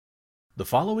The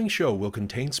following show will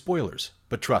contain spoilers,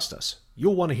 but trust us,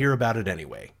 you'll want to hear about it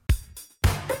anyway.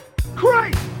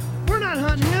 Christ! We're not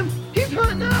hunting him! He's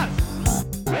hunting us!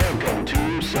 Welcome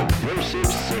to Subversive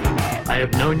Cinema. I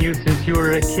have known you since you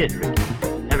were a kid, Ricky.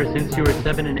 Ever since you were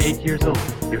 7 and 8 years old,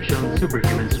 you've shown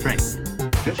superhuman strength.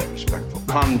 Disrespectful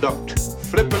conduct,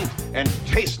 flippant and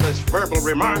tasteless verbal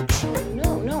remarks.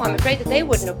 No, I'm afraid that they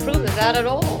wouldn't approve of that at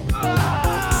all.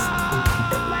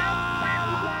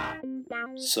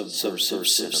 Subversive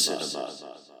Cinema.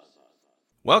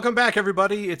 Welcome back,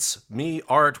 everybody. It's me,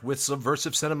 Art, with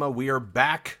Subversive Cinema. We are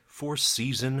back for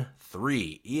Season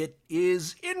 3. It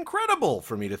is incredible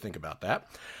for me to think about that.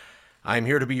 I'm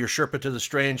here to be your Sherpa to the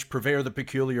strange, purveyor of the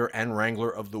peculiar, and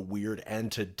wrangler of the weird.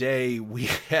 And today we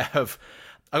have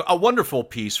a wonderful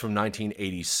piece from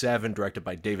 1987, directed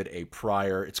by David A.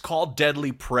 Pryor. It's called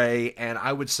Deadly Prey, and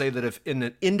I would say that if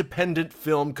an independent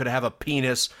film could have a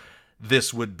penis,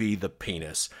 this would be the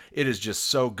penis. It is just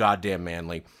so goddamn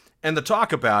manly. And to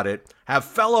talk about it, have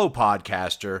fellow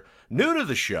podcaster, new to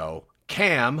the show,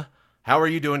 Cam. How are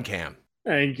you doing, Cam?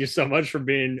 Thank you so much for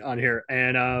being on here.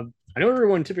 And I know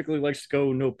everyone typically likes to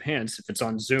go no pants if it's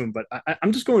on Zoom, but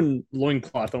I'm just going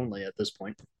loincloth only at this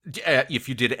point. If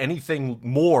you did anything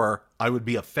more, I would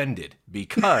be offended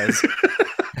because,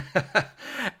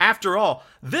 after all,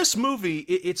 this movie,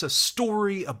 it's a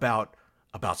story about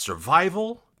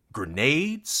survival,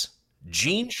 grenades,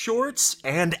 jean shorts,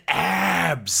 and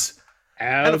abs.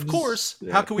 And of course,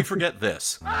 yeah. How can we forget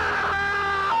this?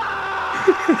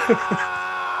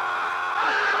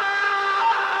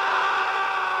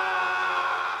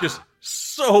 Just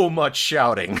so much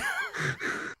shouting.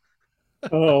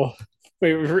 Oh,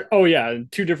 wait. Oh, yeah.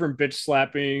 2 different bitch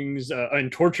slappings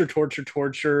and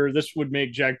torture. This would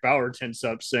make Jack Bauer tense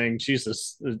up saying,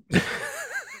 Jesus.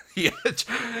 Yeah,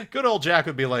 good old Jack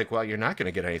would be like, well, you're not going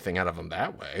to get anything out of him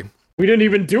that way. We didn't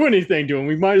even do anything to him.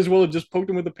 We might as well have just poked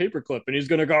him with a paperclip and he's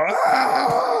going to go,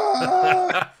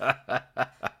 ah!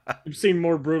 I've seen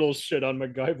more brutal shit on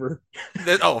MacGyver.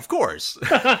 Oh, of course.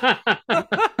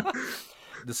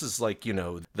 This is like,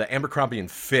 the Abercrombie and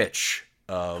Fitch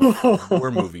of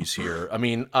war movies here. I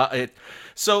mean,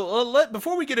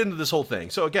 before we get into this whole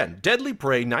thing, so again, Deadly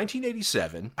Prey,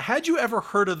 1987. Had you ever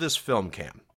heard of this film,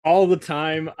 Cam? All the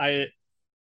time.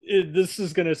 This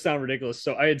is going to sound ridiculous.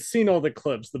 So I had seen all the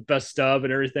clips, the best of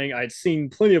and everything. I had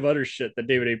seen plenty of other shit that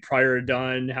David A. Pryor had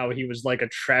done, how he was like a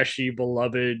trashy,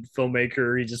 beloved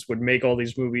filmmaker. He just would make all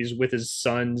these movies with his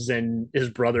sons and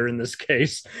his brother in this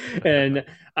case. And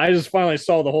I just finally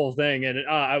saw the whole thing and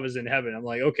I was in heaven. I'm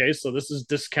like, okay, so this is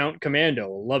Discount Commando.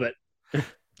 Love it.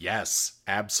 Yes,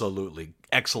 absolutely.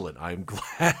 Excellent. I'm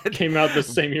glad. Came out the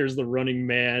same year as The Running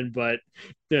Man, but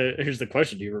here's the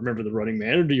question. Do you remember The Running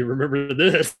Man or do you remember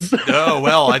this? Oh,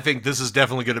 well, I think this is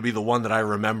definitely going to be the one that I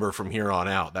remember from here on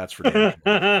out. That's for damn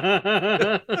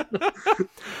sure.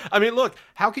 I mean, look,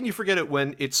 how can you forget it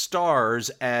when it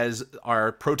stars as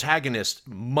our protagonist,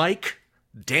 Mike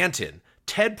Danton,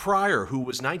 Ted Pryor, who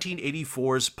was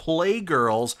 1984's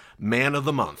Playgirls Man of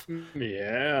the Month.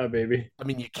 Yeah, baby. I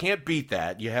mean, you can't beat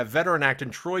that. You have veteran actor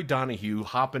Troy Donahue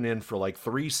hopping in for like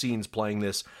 3 scenes playing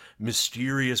this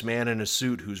mysterious man in a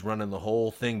suit who's running the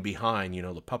whole thing behind,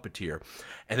 the puppeteer.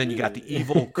 And then you got the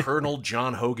evil Colonel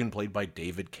John Hogan played by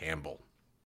David Campbell.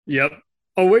 Yep.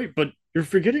 Oh, wait, but you're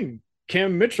forgetting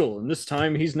Cam Mitchell. And this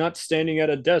time he's not standing at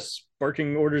a desk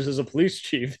barking orders as a police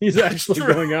chief. He's actually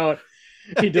going out.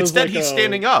 He does Instead, he's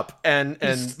standing up and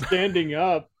standing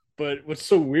up. But what's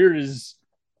so weird is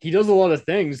he does a lot of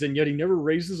things, and yet he never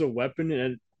raises a weapon.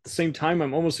 And at the same time,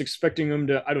 I'm almost expecting him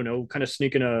to, I don't know, kind of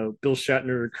sneak in a Bill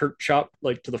Shatner Kirk chop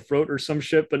like to the throat or some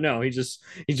shit. But no, he just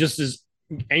is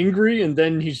angry, and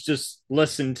then he's just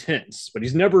less intense. But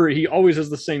he always has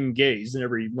the same gaze in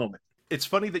every moment. It's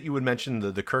funny that you would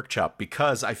mention the Kirk chop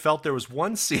because I felt there was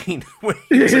one scene where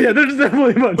there's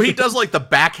definitely one where he does like the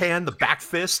backhand, the back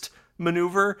fist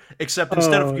maneuver, except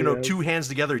instead of 2 hands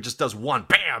together, he just does one,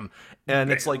 bam, and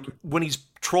bam. It's like when he's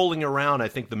trolling around, I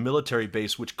think the military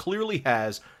base, which clearly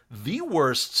has the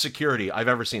worst security I've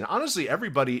ever seen. Honestly,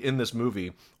 everybody in this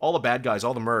movie, all the bad guys,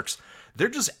 all the mercs, they're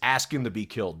just asking to be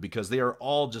killed because they are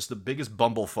all just the biggest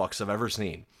bumblefucks I've ever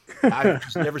seen. I've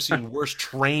just never seen worse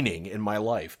training in my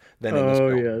life than in this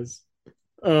film. Oh, yes.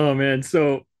 Oh, man.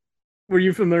 So were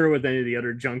you familiar with any of the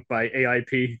other junk by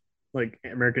AIP, like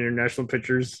American International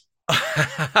Pictures?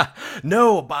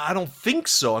 No, but I don't think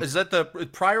so. Is that the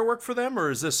prior work for them,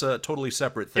 or is this a totally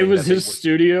separate thing? It was his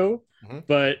studio,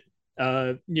 but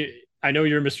I know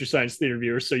you're a Mr. Science Theater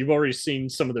viewer, so you've already seen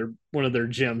one of their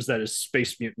gems, that is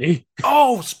Space Mutiny.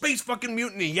 Oh, Space fucking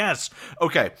Mutiny, yes.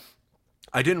 Okay.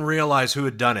 I didn't realize who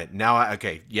had done it. Now,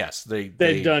 okay, yes,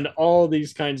 They've done all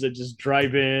these kinds of just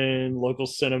drive-in, local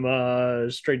cinema,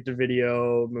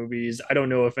 straight-to-video movies. I don't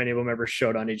know if any of them ever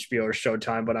showed on HBO or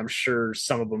Showtime, but I'm sure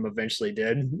some of them eventually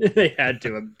did. They had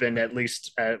to have been at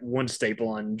least at one staple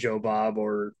on Joe Bob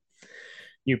or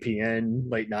UPN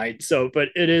late night. So, but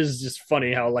it is just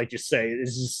funny how, like you say,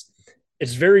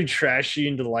 it's very trashy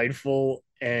and delightful,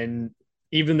 and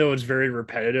even though it's very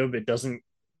repetitive, it doesn't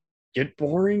get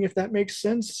boring, if that makes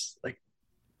sense. Like,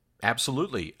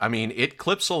 absolutely. I mean, it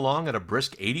clips along at a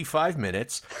brisk 85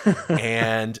 minutes,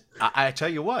 and I tell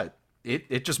you what,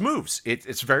 it just moves.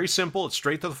 It's very simple. It's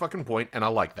straight to the fucking point, and I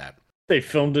like that. They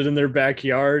filmed it in their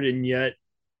backyard, and yet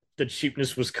the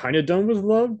cheapness was kind of done with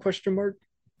love? Question mark.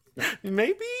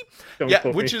 Maybe. Don't yeah,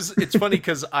 quote which me. is it's funny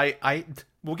because I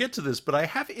we'll get to this, but I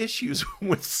have issues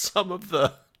with some of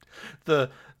the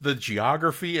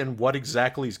geography and what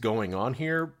exactly is going on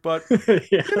here. But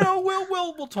Yeah. you know,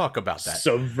 we'll talk about that.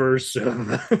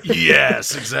 Subversive.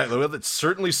 Yes, exactly. Well, it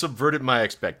certainly subverted my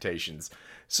expectations.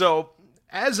 So,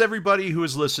 as everybody who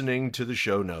is listening to the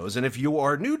show knows, and if you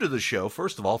are new to the show,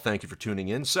 first of all, thank you for tuning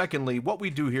in. Secondly, what we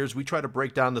do here is we try to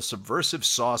break down the subversive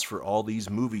sauce for all these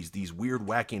movies, these weird,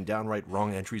 wacky, and downright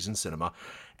wrong entries in cinema.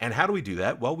 And how do we do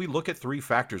that? Well, we look at three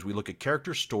factors. We look at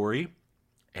character, story,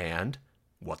 and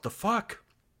what the fuck?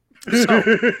 So,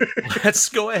 let's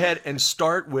go ahead and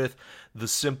start with the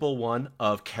simple one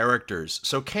of characters.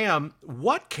 So, Cam,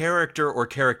 what character or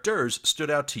characters stood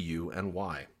out to you and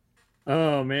why?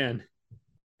 Oh man,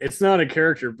 it's not a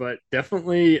character, but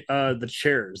definitely the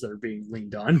chairs that are being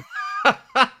leaned on,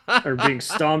 or being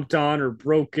stomped on, or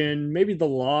broken. Maybe the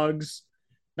logs,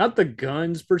 not the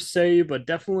guns per se, but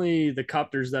definitely the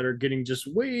copters that are getting just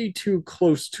way too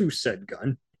close to said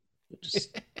gun.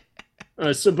 Just,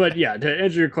 but yeah, to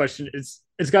answer your question,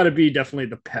 it's got to be definitely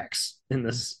the pecs in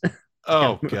this.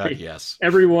 Oh, movie. God, yes.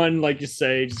 Everyone, like you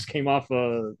say, just came off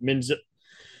a men's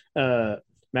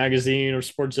magazine or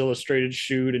Sports Illustrated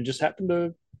shoot and just happened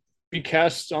to be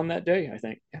cast on that day, I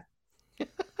think. Yeah.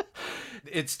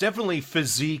 It's definitely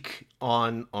physique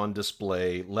on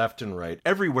display left and right,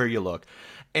 everywhere you look.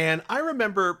 And I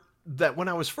remember that when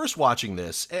I was first watching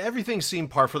this, everything seemed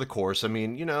par for the course. I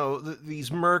mean, you know, these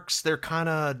mercs, they're kind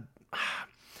of,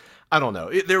 I don't know.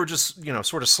 They were just, you know,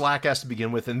 sort of slack ass to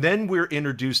begin with. And then we're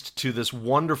introduced to this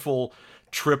wonderful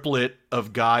triplet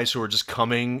of guys who are just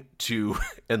coming to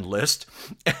enlist.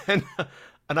 And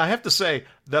I have to say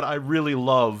that I really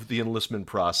love the enlistment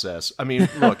process. I mean,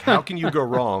 look, how can you go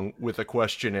wrong with a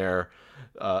questionnaire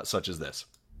such as this?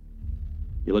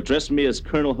 You'll address me as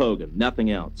Colonel Hogan,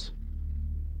 nothing else.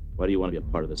 Why do you want to be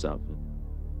a part of this outfit?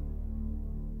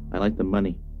 I like the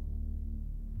money.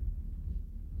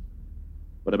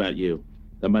 What about you?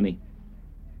 The money?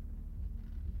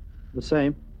 The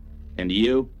same. And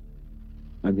you?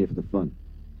 I'm here for the fun.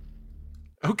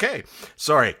 Okay,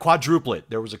 sorry, quadruplet.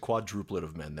 There was a quadruplet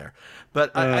of men there,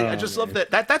 but I just love that.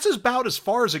 That's about as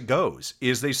far as it goes.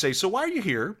 Is they say, so why are you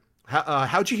here?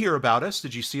 How'd you hear about us?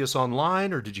 Did you see us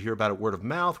online, or did you hear about it word of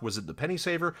mouth? Was it the penny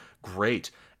saver?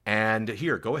 Great. And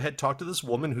here, go ahead, talk to this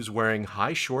woman who's wearing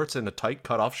high shorts and a tight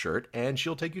cutoff shirt, and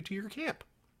she'll take you to your camp.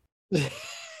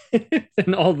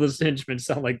 And all those henchmen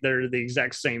sound like they're the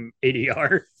exact same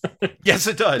ADR. Yes,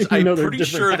 it does. I'm they're pretty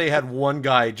sure different. they had one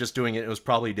guy just doing it. It was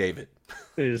probably David.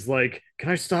 Is like, can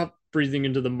I stop breathing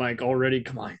into the mic already?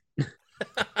 Come on.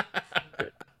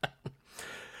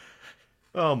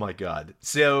 Oh my God.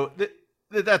 So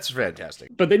that's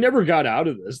fantastic. But they never got out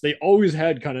of this. They always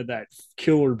had kind of that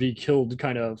kill or be killed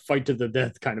kind of fight to the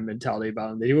death kind of mentality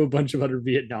about them. They do a bunch of other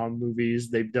Vietnam movies.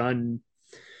 They've done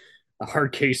A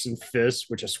Hard Case and Fist,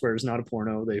 which I swear is not a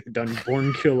porno. They've done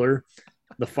Born Killer,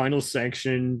 The Final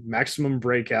Sanction, Maximum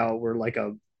Breakout, where like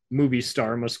a movie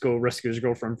star must go rescue his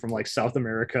girlfriend from like South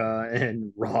America,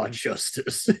 and Raw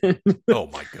Justice. Oh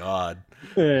my God.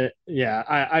 Yeah,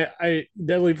 I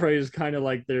Deadly Prey is kind of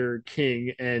like their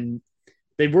king, and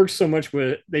they've worked so much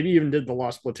with. They even did The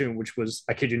Lost Platoon, which was,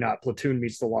 I kid you not, Platoon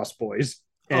meets The Lost Boys.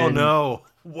 Oh no!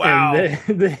 Wow.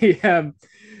 And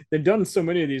they've done so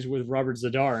many of these with Robert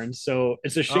Zadar, and so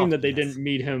it's a shame that they didn't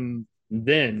meet him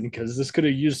then, because this could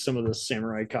have used some of the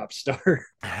Samurai Cop star.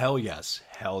 Hell yes.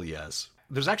 Hell yes.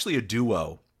 There's actually a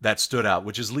duo that stood out,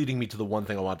 which is leading me to the one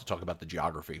thing I want to talk about, the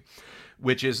geography,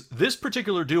 which is this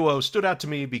particular duo stood out to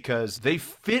me because they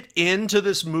fit into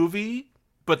this movie,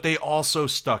 but they also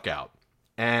stuck out.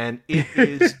 And it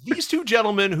is these two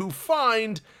gentlemen who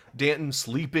find Danton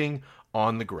sleeping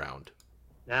on the ground.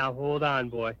 Now hold on,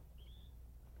 boy.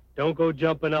 Don't go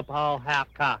jumping up all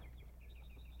half-cocked.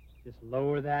 Just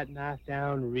lower that knife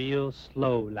down real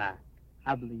slow like.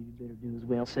 I believe you better do as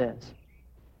Will says.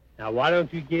 Now, why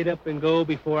don't you get up and go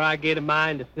before I get a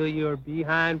mind to fill your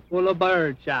behind full of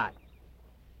birdshot?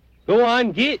 Go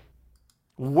on, get.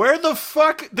 Where the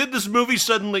fuck did this movie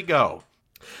suddenly go?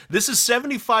 This is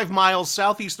 75 miles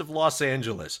southeast of Los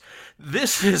Angeles.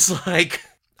 This is like,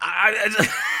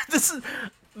 this is,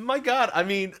 my God. I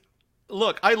mean,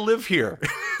 look, I live here.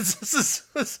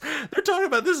 They're talking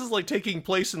about this is like taking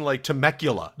place in like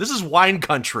Temecula. This is wine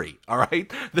country, all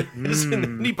right? There isn't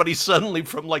anybody suddenly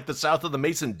from like the south of the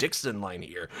Mason-Dixon line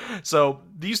here. So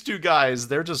these two guys,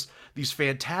 they're just these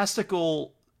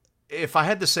fantastical. If I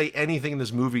had to say anything in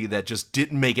this movie that just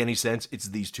didn't make any sense, it's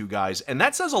these two guys. And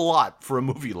that says a lot for a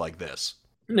movie like this.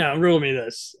 Now, riddle me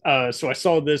this. So I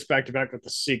saw this back to back with the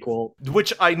sequel.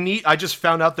 Which I just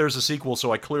found out there's a sequel,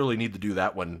 so I clearly need to do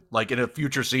that one, like in a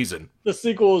future season. The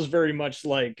sequel is very much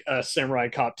like Samurai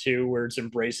Cop 2, where it's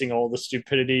embracing all the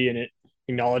stupidity and it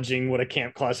acknowledging what a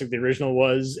camp classic the original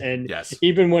was. And yes,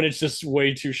 even when it's just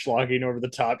way too schlocky and over the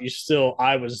top,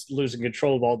 I was losing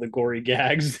control of all the gory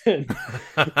gags.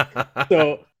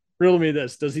 So riddle me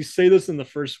this. Does he say this in the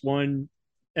first one?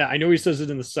 Yeah, I know he says it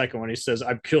in the second one. He says,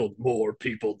 I've killed more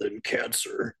people than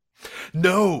cancer.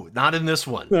 No, not in this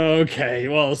one. Okay,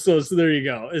 well, so there you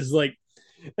go. It's like,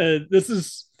 this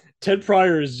is, Ted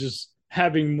Pryor is just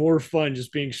having more fun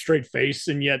just being straight face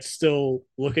and yet still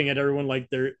looking at everyone like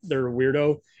they're a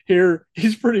weirdo. Here,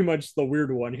 he's pretty much the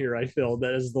weird one here, I feel,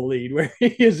 that is the lead, where he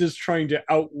is just trying to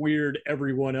out weird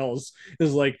everyone else.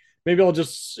 Is like, maybe I'll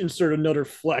just insert another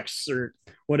flex or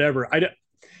whatever.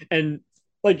 And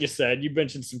like you said, you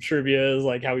mentioned some trivia,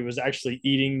 like how he was actually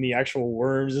eating the actual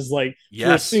worms. Is like, yes,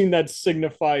 for a scene that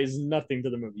signifies nothing to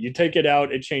the movie. You take it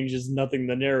out, it changes nothing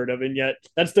the narrative, and yet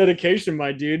that's dedication,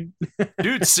 my dude.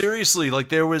 Dude, seriously, like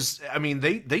there was, I mean,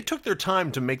 they took their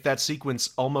time to make that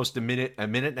sequence almost a minute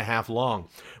and a half long,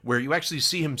 where you actually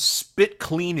see him spit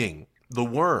cleaning the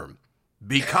worm,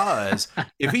 because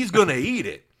if he's gonna eat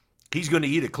it, he's gonna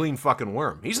eat a clean fucking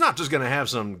worm. He's not just gonna have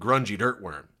some grungy dirt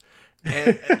worm.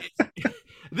 And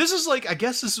this is like, I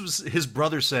guess this was his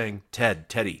brother saying,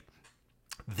 Teddy,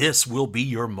 this will be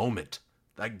your moment.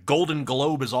 That Golden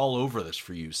Globe is all over this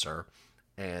for you, sir.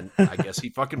 And I guess he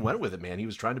fucking went with it, man. He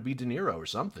was trying to be De Niro or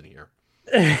something here.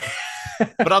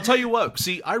 But I'll tell you what,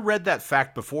 see, I read that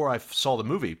fact before I saw the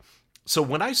movie. So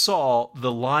when I saw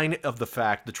the line of the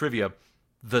fact, the trivia,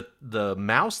 the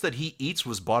mouse that he eats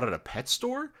was bought at a pet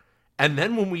store. And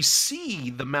then when we see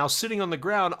the mouse sitting on the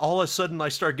ground, all of a sudden I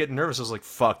start getting nervous. I was like,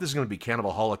 fuck, this is going to be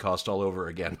Cannibal Holocaust all over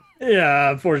again. Yeah,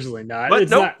 unfortunately not. But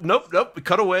nope.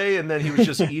 Cut away, and then he was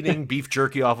just eating beef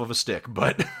jerky off of a stick.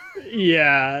 But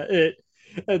yeah,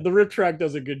 the Rip Track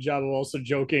does a good job of also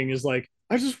joking. Is like,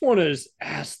 I just want to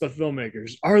ask the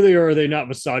filmmakers, are they or are they not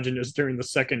misogynist during the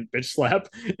second bitch slap?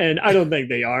 And I don't think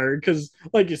they are, because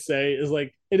like you say, is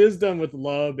like, it is done with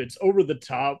love. It's over the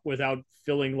top without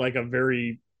feeling like a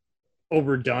very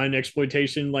overdone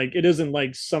exploitation. Like, it isn't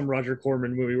like some Roger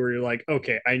Corman movie where you're like,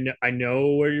 okay, I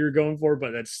know where you're going for,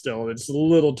 but it's a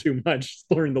little too much,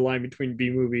 blurring the line between B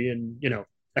movie and,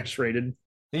 X-rated.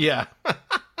 Yeah.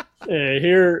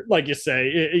 Here, like you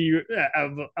say, you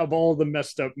of all the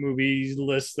messed up movies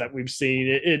lists that we've seen,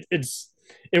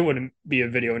 it wouldn't be a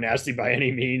video nasty by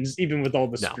any means, even with all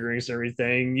the spearings and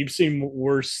everything. You've seen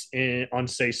worse on,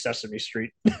 say, Sesame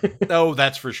Street. Oh,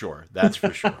 that's for sure. That's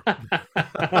for sure.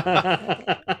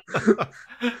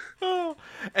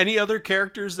 Any other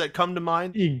characters that come to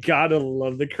mind? You gotta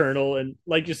love the Colonel. And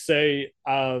like you say,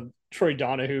 Troy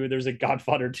Donahue, there's a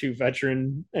Godfather 2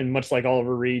 veteran, and much like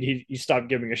Oliver Reed, he stopped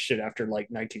giving a shit after like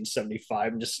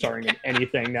 1975 and just starring in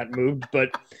anything that moved.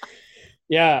 But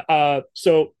yeah,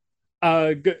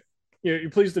 good. You're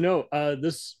pleased to know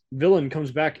this villain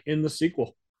comes back in the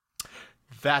sequel.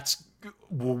 That's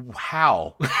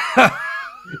how.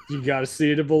 You got to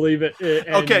see it to believe it.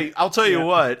 Okay, I'll tell you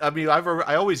what. I mean,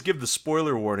 I always give the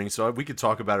spoiler warning, so we could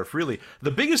talk about it freely. The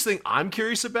biggest thing I'm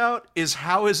curious about is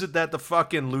how is it that the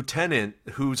fucking lieutenant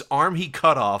whose arm he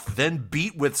cut off, then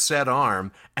beat with said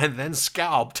arm, and then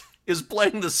scalped, is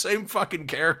playing the same fucking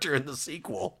character in the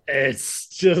sequel. It's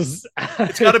just...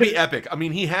 It's got to be epic. I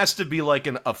mean, he has to be like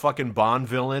a fucking Bond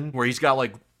villain where he's got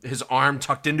like his arm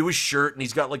tucked into his shirt and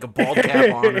he's got like a bald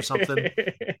cap on or something.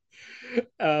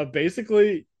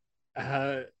 Basically,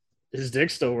 his dick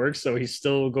still works, so he's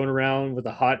still going around with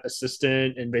a hot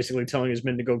assistant and basically telling his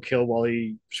men to go kill while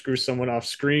he screws someone off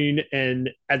screen.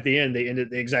 And at the end, they end it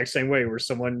the exact same way, where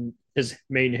his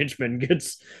main henchman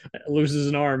loses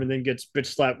an arm and then gets bitch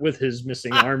slapped with his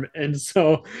missing arm. And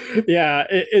so, yeah,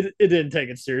 it didn't take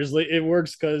it seriously. It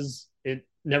works because it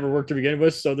never worked to begin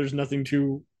with, so there's nothing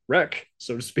to wreck,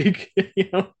 so to speak.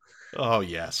 Oh,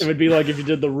 yes. It would be like if you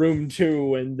did The Room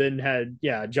 2 and then had,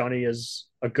 Johnny as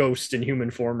a ghost in human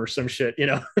form or some shit,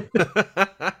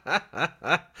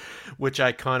 Which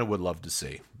I kind of would love to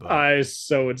see. But I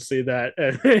so would see that.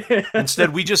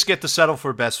 instead, we just get to settle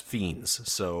for best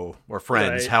fiends, or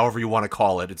friends, Right. however you want to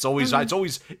call it. It's always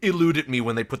eluded me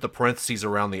when they put the parentheses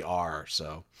around the R.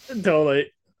 So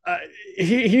Totally.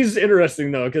 He's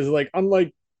interesting though, because like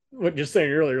unlike what you're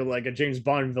saying earlier, like a James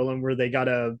Bond villain where they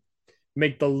gotta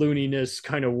make the looniness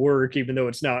kind of work, even though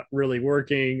it's not really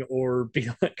working, or be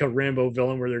like a Rambo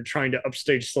villain where they're trying to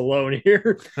upstage Stallone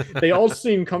here. They all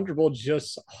seem comfortable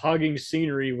just hogging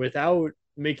scenery without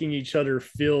making each other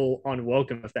feel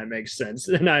unwelcome, if that makes sense.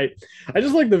 And I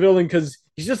just like the villain because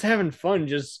he's just having fun,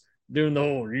 just doing the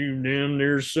whole "you damn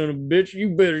near son of a bitch, you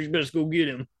best go get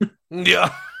him."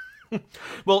 yeah.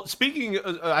 Well,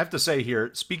 I have to say here,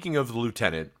 speaking of the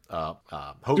lieutenant,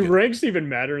 Hogan. Do ranks even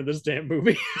matter in this damn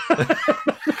movie?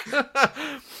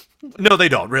 No, they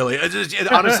don't really.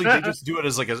 Honestly, they just do it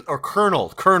as or Colonel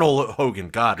Hogan.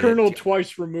 God, Colonel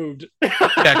twice removed.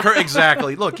 Yeah,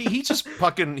 exactly. Look, he just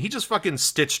fucking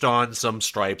stitched on some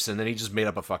stripes, and then he just made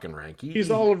up a fucking rank. He's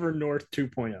Oliver North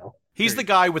 2.0. He's the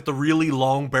guy with the really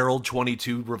long-barreled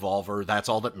 .22 revolver. That's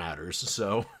all that matters.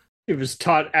 So he was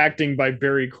taught acting by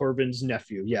Barry Corbin's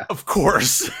nephew. Yeah, of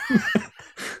course.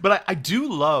 But I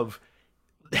do love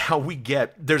how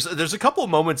there's a couple of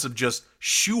moments of just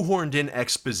shoehorned in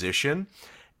exposition,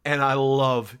 and I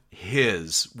love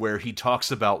where he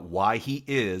talks about why he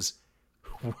is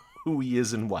who he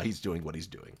is and why he's doing what he's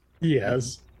doing.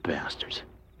 Yes. Bastards.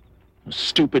 Those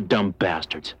stupid, dumb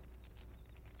bastards.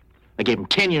 I gave them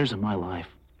 10 years of my life.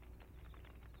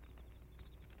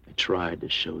 I tried to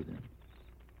show them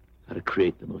how to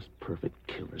create the most perfect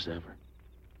killers ever.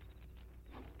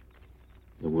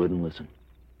 They wouldn't listen.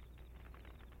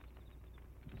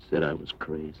 They said I was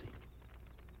crazy.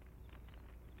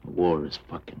 The war is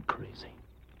fucking crazy.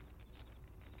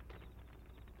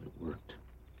 But it worked.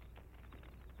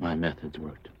 My methods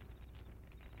worked.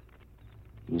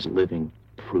 He's living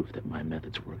proof that my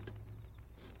methods worked.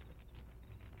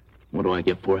 What do I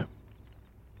get for it?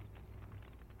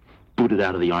 Booted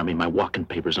out of the army, my walking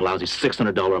papers, a lousy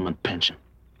 $600 a month pension.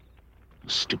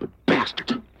 Stupid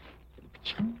bastard.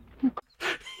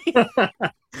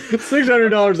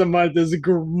 $600 a month is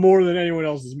more than anyone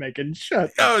else is making.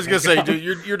 Shut. I was gonna say,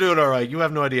 dude, you're doing all right. You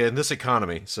have no idea in this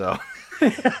economy. So,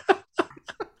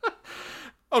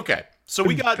 okay. So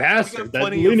we got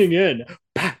plenty leaning in.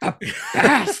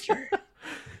 Bastard.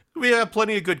 We have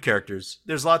plenty of good characters.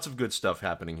 There's lots of good stuff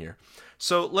happening here.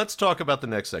 So let's talk about the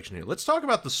next section here. Let's talk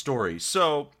about the story.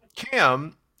 So,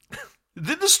 Cam,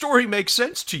 did the story make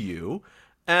sense to you?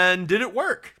 And did it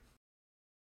work?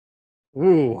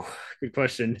 Ooh, good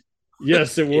question.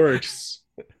 Yes, it works.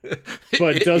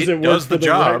 But does it work does for the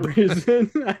job. right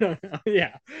reason? I don't know.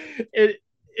 Yeah.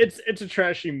 It's a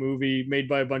trashy movie made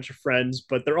by a bunch of friends,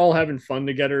 but they're all having fun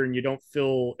together and you don't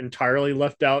feel entirely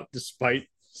left out despite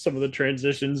some of the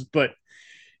transitions. But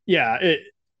yeah,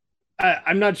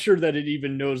 I'm not sure that it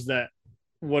even knows that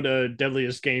what a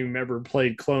Deadliest Game ever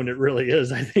played clone it really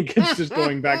is. I think it's just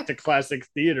going back to classic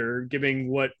theater, giving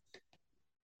what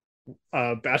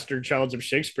bastard childs of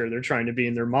Shakespeare they're trying to be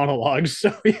in their monologues.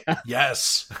 So yeah.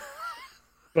 Yes.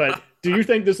 But do you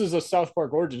think this is a South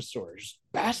Park origin story? Just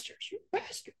bastards, you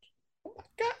bastards. Oh my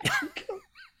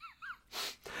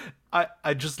God.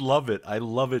 I just love it. I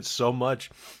love it so much.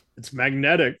 It's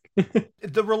magnetic.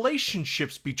 The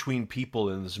relationships between people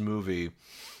in this movie,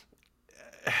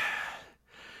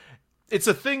 it's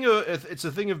a thing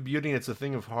of beauty and it's a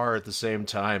thing of horror at the same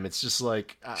time. It's just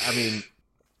like, I mean,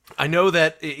 I know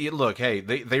that, look, hey,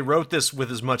 they wrote this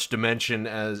with as much dimension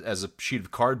as a sheet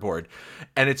of cardboard,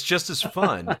 and it's just as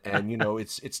fun. And,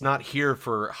 it's not here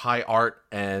for high art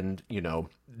and,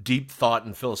 deep thought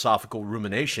and philosophical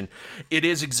rumination. It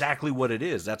is exactly what it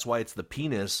is. That's why it's the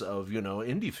penis of,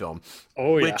 indie film.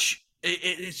 Oh, yeah. Which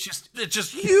it's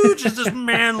just huge. It's this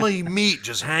manly meat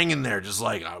just hanging there, just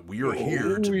like, we're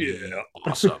here to be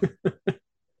awesome.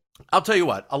 I'll tell you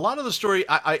what, a lot of the story,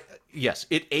 yes,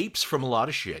 it apes from a lot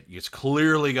of shit. It's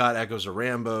clearly got echoes of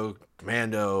Rambo,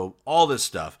 Commando, all this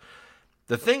stuff.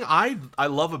 The thing I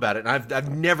love about it, and I've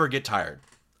never get tired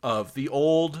of the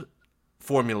old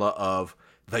formula of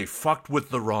they fucked with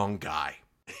the wrong guy.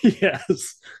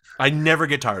 Yes. I never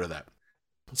get tired of that.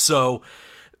 So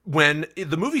when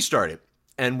the movie started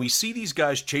and we see these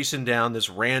guys chasing down this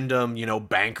random,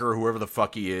 banker, whoever the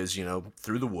fuck he is,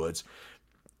 through the woods,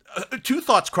 two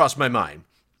thoughts crossed my mind.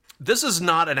 This is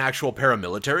not an actual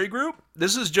paramilitary group.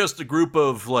 This is just a group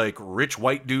of rich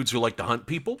white dudes who like to hunt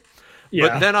people. Yeah.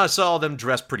 But then I saw them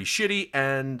dressed pretty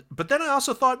shitty, but then I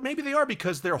also thought maybe they are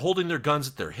because they're holding their guns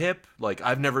at their hip. Like,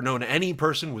 I've never known any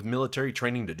person with military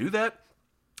training to do that.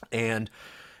 And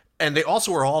they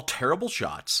also are all terrible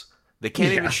shots. They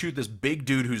can't even shoot this big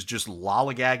dude who's just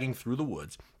lollygagging through the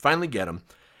woods. Finally get him.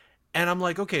 And I'm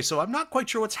like, okay, so I'm not quite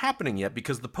sure what's happening yet,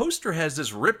 because the poster has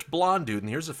this ripped blonde dude, and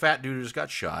here's a fat dude who just got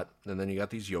shot, and then you got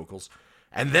these yokels.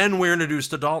 And then we're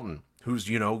introduced to Dalton, who's,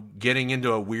 getting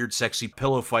into a weird, sexy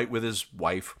pillow fight with his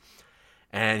wife.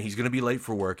 And he's going to be late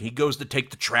for work. He goes to take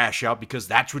the trash out because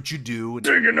that's what you do.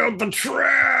 Taking out the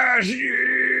trash,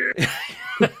 yeah!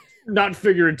 Not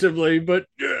figuratively, but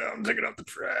yeah, I'm taking out the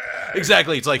trash.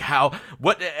 Exactly. It's like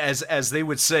as they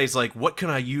would say, it's like, what can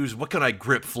I use? What can I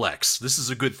grip flex? This is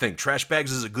a good thing. Trash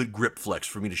bags is a good grip flex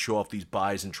for me to show off these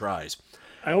buys and tries.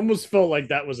 I almost felt like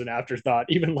that was an afterthought,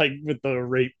 even like with the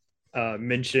rape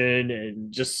mention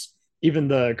and just even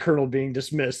the colonel being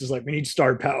dismissed is like, we need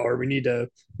star power. We need to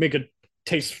make a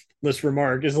tasteless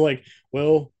remark. Is like,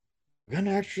 well, we got an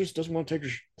actress doesn't want to take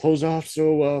her clothes off,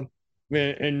 so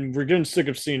and we're getting sick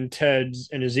of seeing Ted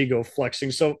and his ego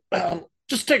flexing. So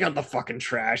just take out the fucking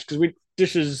trash, because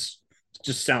dishes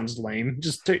just sounds lame.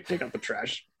 Just take out the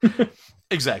trash.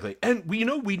 Exactly, and we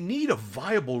need a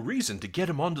viable reason to get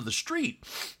him onto the street.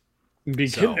 Be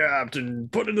kidnapped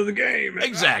and put into the game.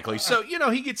 Exactly. So,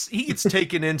 he gets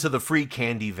taken into the free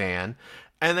candy van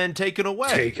and then taken away.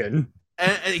 Taken.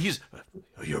 And he's,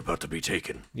 you're about to be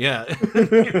taken. Yeah.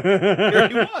 Here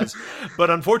he was. But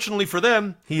unfortunately for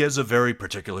them, he has a very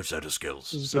particular set of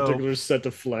skills. Particular set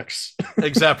of flex.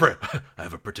 Exactly. I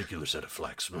have a particular set of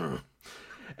flex.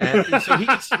 And so he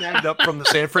gets snagged up from the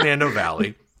San Fernando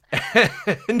Valley.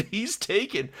 And he's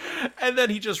taken, and then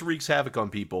he just wreaks havoc on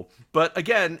people. But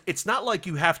again, it's not like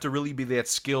you have to really be that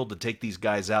skilled to take these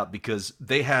guys out, because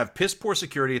they have piss poor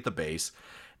security at the base,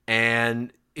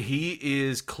 and he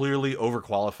is clearly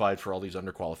overqualified for all these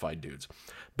underqualified dudes.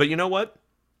 But you know what?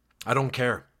 I don't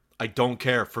care. I don't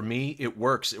care. For me, it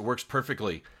works. It works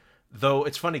perfectly. Though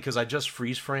it's funny because I just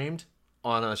freeze framed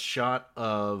on a shot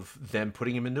of them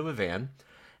putting him into a van,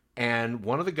 and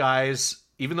one of the guys,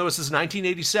 even though this is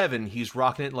 1987, he's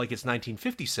rocking it like it's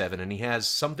 1957, and he has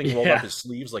something rolled up his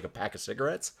sleeves like a pack of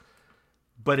cigarettes.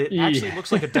 But it actually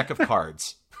looks like a deck of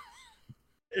cards.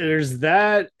 There's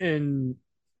that, and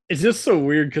it's just so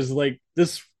weird because, like,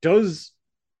 this does,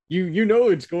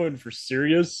 it's going for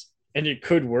serious, and it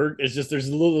could work. It's just there's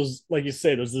those, like you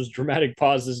say, there's those dramatic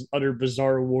pauses, utter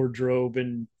bizarre wardrobe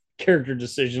and character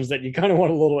decisions that you kind of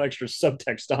want a little extra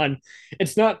subtext on.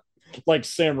 It's not like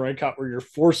Samurai Cop where you're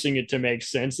forcing it to make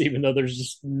sense, even though there's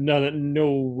just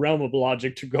no realm of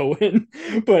logic to go in.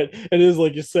 But it is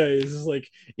like you say, it's just like,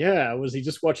 yeah, was he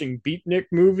just watching Beatnik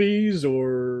movies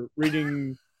or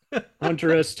reading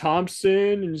Hunter S.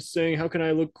 Thompson and saying, how can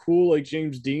I look cool like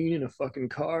James Dean in a fucking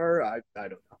car? I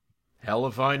don't know. Hell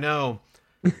if I know.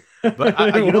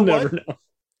 But you know what? Know.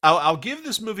 I'll give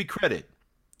this movie credit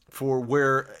for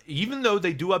where, even though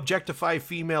they do objectify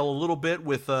female a little bit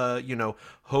with,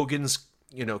 Hogan's,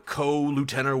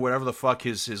 co-lieutenant or whatever the fuck,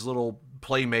 his little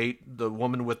playmate, the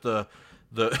woman with the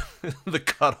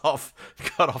cut off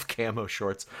camo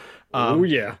shorts. Oh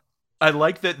yeah. I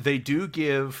like that they do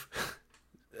give,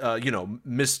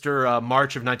 Mr.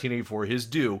 March of 1984 his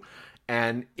due.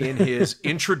 And in his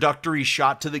introductory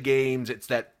shot to the games, it's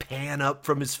that pan up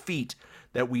from his feet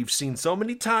that we've seen so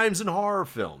many times in horror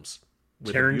films.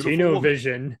 Tarantino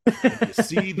vision. You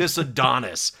see this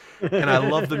Adonis, and I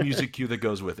love the music cue that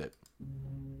goes with it.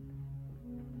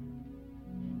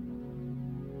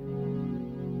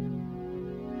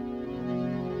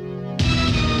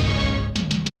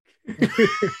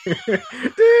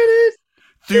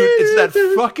 Dude, it's that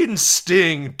fucking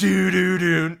Sting.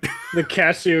 Doo-doo-doo. The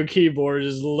Casio keyboard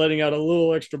is letting out a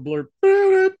little extra blurb.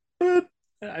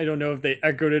 I don't know if they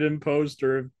echoed it in post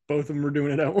or if both of them were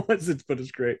doing it at once, but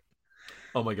it's great.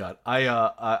 Oh my god,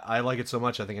 I like it so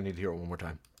much. I think I need to hear it one more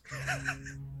time.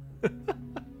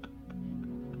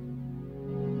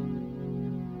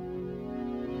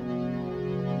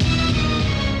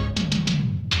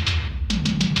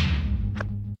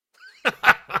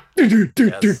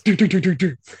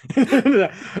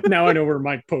 Now I know where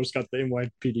Mike Post got the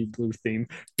NYPD Blue theme.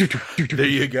 There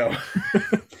you go.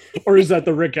 Or is that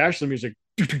the Rick Ashley music?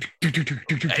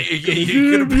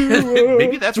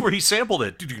 Maybe that's where he sampled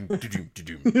it.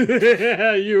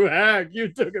 You hack! You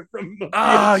took it from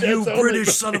you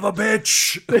British son of a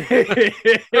bitch!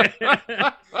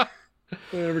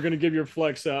 We're gonna give your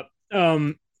flex up.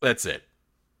 That's it.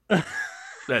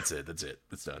 That's it.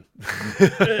 It's done.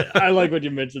 I like what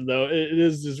you mentioned, though. It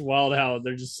is just wild how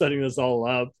they're just setting this all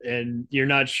up, and you're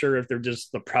not sure if they're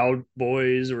just the Proud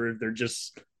Boys or if they're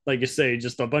just like you say,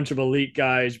 just a bunch of elite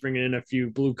guys bringing in a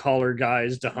few blue collar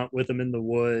guys to hunt with them in the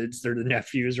woods. They're the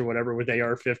nephews or whatever with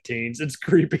AR-15s. It's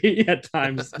creepy at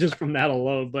times just from that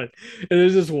alone, but it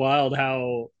is just wild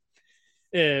how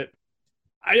it.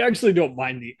 I actually don't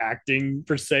mind the acting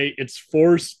per se. It's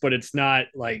forced, but it's not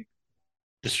like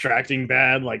distracting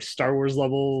bad, like Star Wars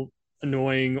level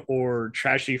annoying or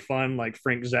trashy fun, like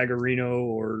Frank Zagarino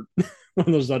or one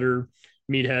of those other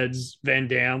meatheads, Van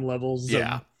Damme levels.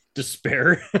 Yeah. Of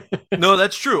despair. No,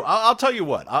 that's true. I'll tell you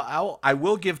what. I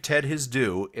will give Ted his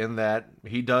due in that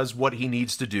he does what he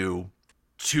needs to do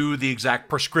to the exact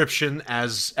prescription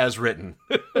as written.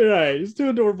 Right, he's too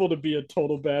adorable to be a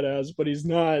total badass, but he's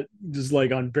not just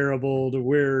like unbearable to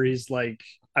where he's like,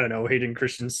 I don't know, Hayden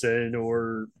Christensen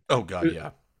or oh god, yeah,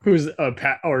 who's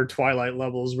or Twilight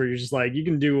levels where you're just like, you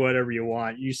can do whatever you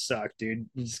want. You suck, dude.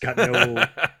 You just got no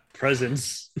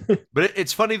presence. But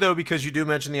it's funny though, because you do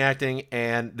mention the acting,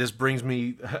 and this brings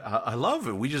me, I love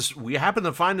it. We happen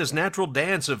to find this natural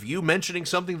dance of you mentioning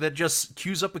something that just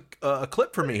cues up a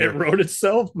clip for me here. It wrote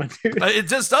itself, my dude. It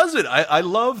just does it. I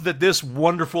love that this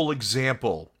wonderful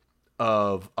example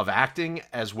of acting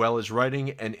as well as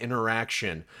writing and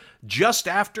interaction just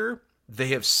after they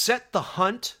have set the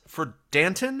hunt for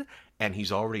Danton and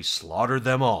he's already slaughtered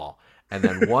them all. And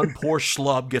then one poor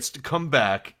schlub gets to come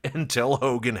back and tell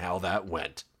Hogan how that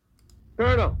went.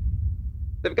 Colonel,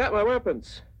 they've got my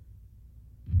weapons.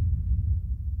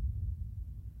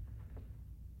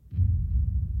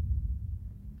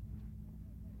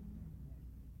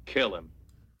 Kill him.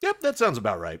 Yep, that sounds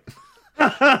about right.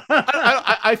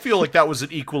 I feel like that was an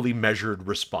equally measured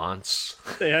response.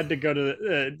 They had to go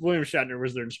to William Shatner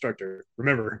was their instructor.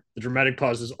 Remember, the dramatic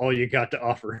pause is all you got to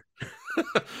offer.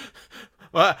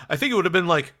 Well, I think it would have been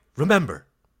like, remember,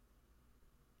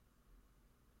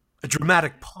 a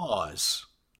dramatic pause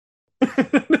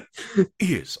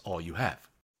is all you have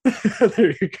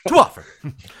there you go. to offer.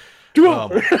 To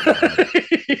offer.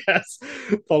 Yes.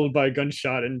 Followed by a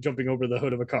gunshot and jumping over the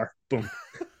hood of a car. Boom.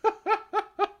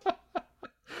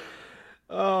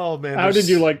 Oh, man. How did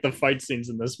you like the fight scenes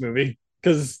in this movie?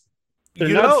 Because they're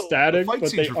not static, the fight but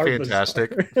scenes they were are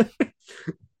fantastic.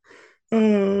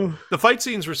 Oh. The fight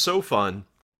scenes were so fun.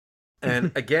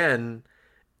 And again,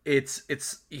 it's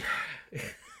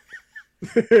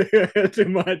too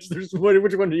much. There's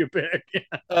which one do you pick? Yeah.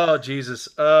 Oh Jesus.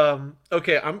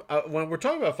 Okay, I'm when we're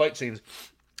talking about fight scenes,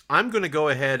 I'm going to go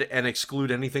ahead and exclude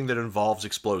anything that involves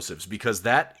explosives because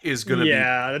that is going to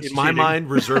be in my mind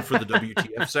reserved for the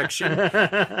WTF section.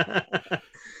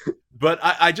 But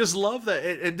I just love that,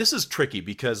 and this is tricky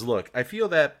because look, I feel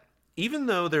that even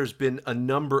though there's been a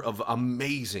number of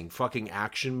amazing fucking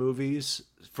action movies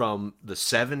from the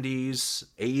 70s,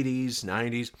 80s,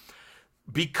 90s,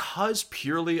 because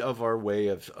purely of our way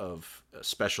of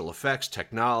special effects,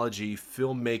 technology,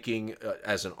 filmmaking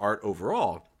as an art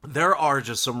overall, there are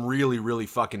just some really, really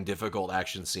fucking difficult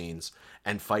action scenes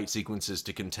and fight sequences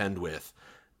to contend with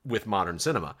modern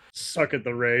cinema. Suck at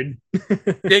the raid.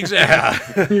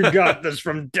 Exactly. You got this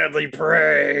from Deadly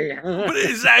Prey. But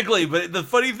exactly. But the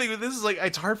funny thing with this is, like,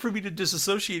 it's hard for me to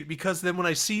disassociate because then when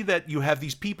I see that you have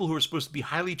these people who are supposed to be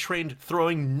highly trained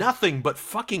throwing nothing but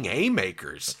fucking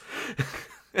haymakers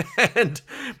and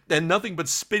nothing but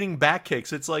spinning back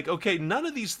kicks, it's like, okay, none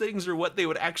of these things are what they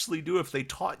would actually do if they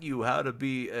taught you how to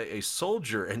be a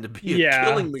soldier and to be a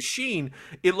killing machine.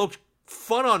 It looked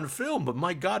fun on film, but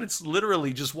my god, it's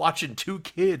literally just watching two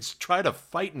kids try to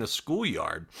fight in a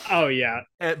schoolyard. Oh yeah,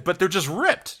 but they're just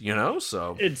ripped, you know.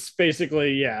 So it's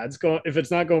basically it's going. If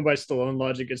it's not going by Stallone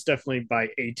logic, it's definitely by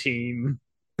A-Team,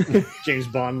 James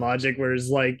Bond logic. Where it's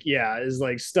like, is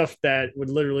like stuff that would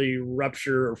literally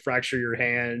rupture or fracture your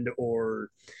hand, or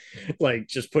like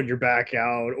just put your back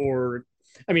out, or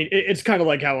I mean, it's kind of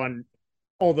like how on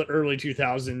all the early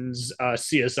 2000s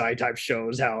CSI type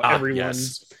shows, how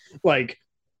everyone's like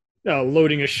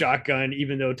loading a shotgun,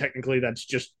 even though technically that's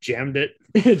just jammed it.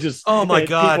 Just oh my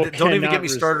god! Don't even get me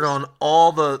started on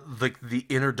all the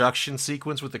introduction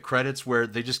sequence with the credits where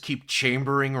they just keep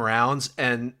chambering rounds,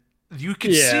 and you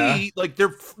can see like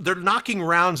they're knocking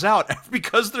rounds out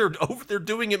because they're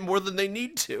doing it more than they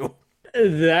need to.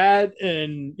 That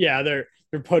and they're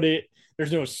putting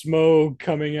there's no smoke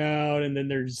coming out, and then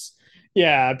there's.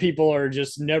 Yeah, people are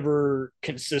just never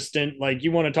consistent. Like,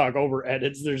 you want to talk over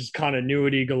edits, there's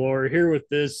continuity galore. Here with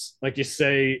this, like you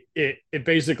say, it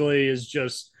basically is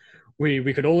just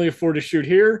we could only afford to shoot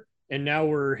here, and now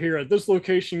we're here at this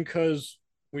location because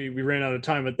we ran out of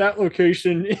time at that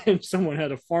location and someone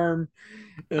had a farm.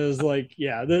 It was like,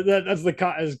 that's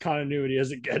as continuity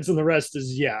as it gets, and the rest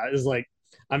is like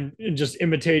I'm just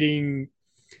imitating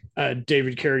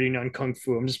David Carradine on Kung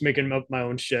Fu. I'm just making up my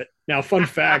own shit. Now, fun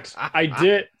fact,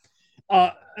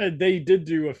 they did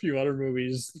do a few other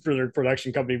movies for their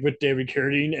production company with David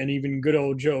Carradine and even good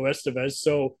old Joe Estevez.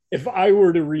 So if I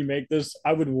were to remake this,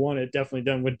 I would want it definitely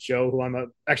done with Joe, who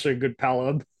I'm actually a good pal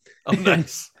of. Oh,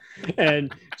 nice.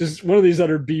 And just one of these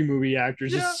other B movie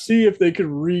actors, just see if they could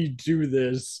redo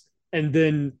this and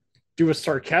then do a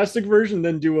sarcastic version,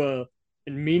 then do a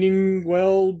meaning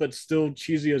well but still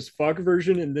cheesy as fuck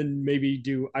version, and then maybe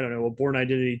do, I don't know, a Born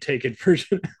Identity Take It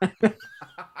version.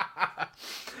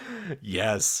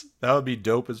 Yes, that would be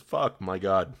dope as fuck. My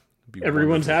God.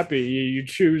 Everyone's happy. You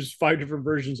choose 5 different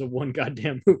versions of one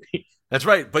goddamn movie. That's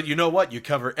right. But you know what? You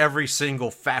cover every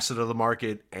single facet of the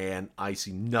market, and I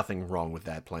see nothing wrong with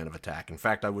that plan of attack. In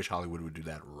fact, I wish Hollywood would do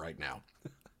that right now.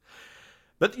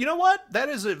 But you know what? That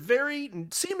is a very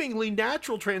seemingly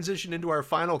natural transition into our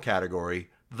final category,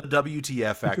 the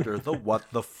WTF factor, the what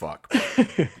the fuck.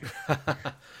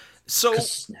 So,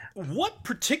 what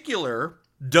particular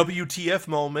WTF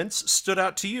moments stood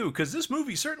out to you? Because this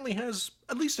movie certainly has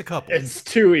at least a couple. It's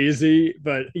too easy,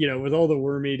 but with all the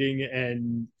worm eating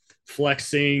and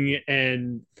flexing,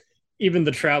 and even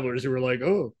the travelers who were like,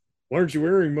 "Oh, why aren't you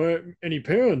wearing any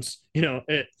pants?"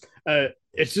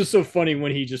 It's just so funny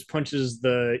when he just punches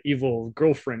the evil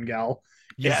girlfriend gal.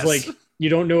 Yes. It's like you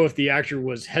don't know if the actor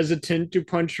was hesitant to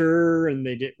punch her, and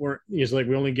weren't. He's like,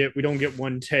 we don't get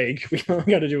one take. We got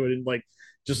to do it in like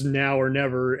just now or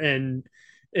never. And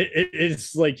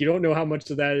it's like you don't know how much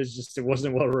of that is just it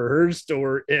wasn't well rehearsed,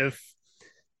 or if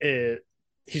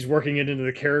he's working it into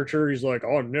the character. He's like,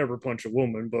 "I'll never punch a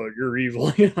woman, but you're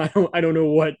evil." I don't know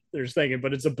what they're thinking,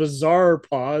 but it's a bizarre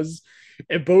pause.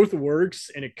 It both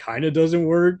works and it kind of doesn't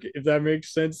work, if that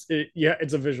makes sense.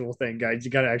 It's a visual thing, guys.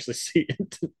 You got to actually see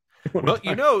it. Well,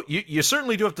 you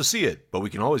certainly do have to see it, but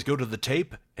we can always go to the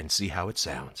tape and see how it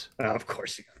sounds. Of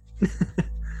course you can.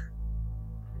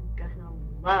 I'm gonna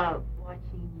love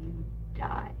watching you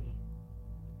die.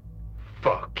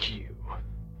 Fuck you.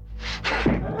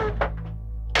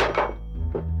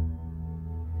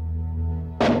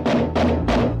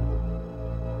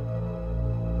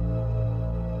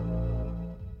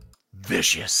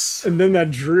 Vicious. And then that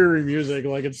dreary music,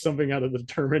 like it's something out of the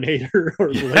Terminator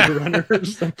or the Blade Runner or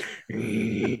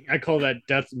something. I call that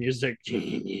death music.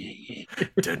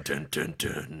 Dun, dun, dun,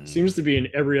 dun. Seems to be in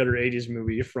every other 80s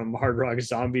movie, from Hard Rock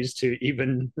Zombies to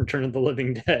even Return of the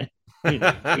Living Dead. If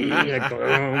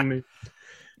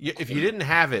you didn't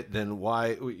have it, then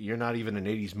why? You're not even an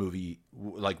 80s movie.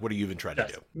 Like, what are you even trying to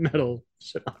do? Metal.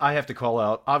 I have to call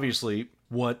out, obviously,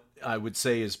 what I would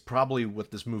say is probably what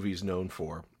this movie is known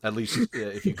for, at least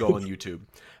if you go on YouTube.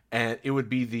 And it would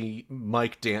be the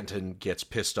Mike Danton gets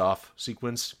pissed off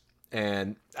sequence.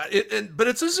 But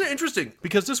it's interesting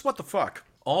because this what the fuck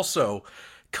also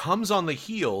comes on the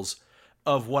heels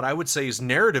of what I would say is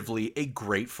narratively a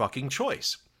great fucking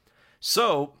choice.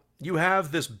 So you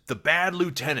have the bad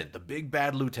lieutenant, the big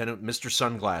bad lieutenant, Mr.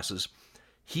 Sunglasses.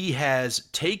 He has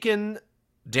taken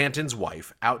Danton's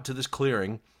wife out to this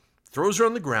clearing, throws her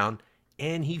on the ground,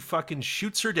 and he fucking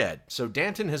shoots her dead. So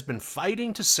Danton has been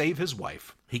fighting to save his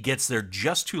wife. He gets there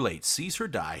just too late, sees her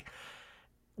die,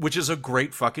 which is a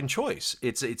great fucking choice.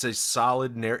 It's a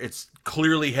solid it's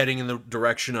clearly heading in the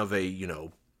direction of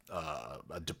a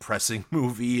depressing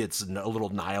movie. It's a little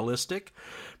nihilistic.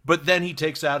 But then he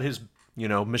takes out his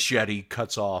machete,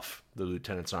 cuts off the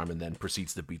lieutenant's arm, and then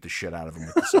proceeds to beat the shit out of him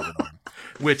with the severed arm,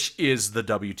 which is the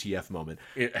WTF moment.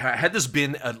 Had this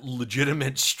been a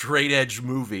legitimate straight edge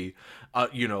movie, a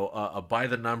by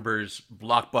the numbers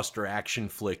blockbuster action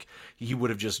flick, he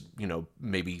would have just,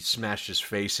 maybe smashed his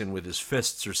face in with his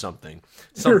fists or something,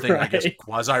 right. I guess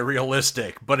quasi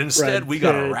realistic. But instead, we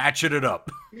got to ratchet it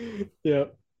up. Yeah.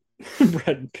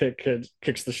 Brad Pitt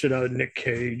kicks the shit out of Nick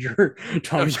Cage, or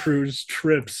Tom Cruise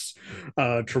trips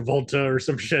Travolta or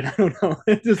some shit. I don't know.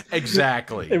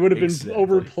 Exactly. It would have been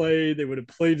overplayed. They would have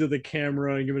played to the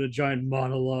camera and given a giant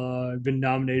monologue, been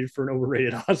nominated for an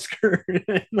overrated Oscar.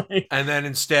 And then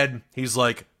instead, he's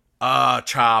like,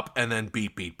 chop, and then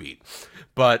beat.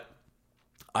 But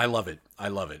I love it.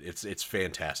 It's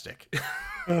fantastic.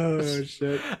 Oh,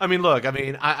 shit. I mean, look,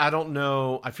 I don't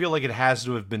know. I feel like it has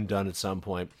to have been done at some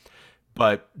point.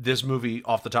 But this movie,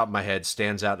 off the top of my head,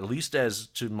 stands out, at least as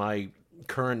to my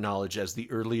current knowledge, as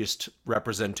the earliest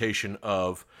representation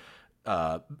of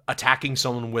attacking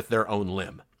someone with their own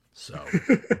limb. So,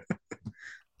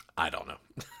 I don't know.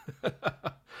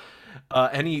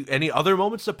 Any other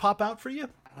moments that pop out for you?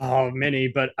 Oh, many,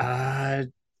 but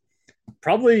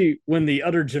probably when the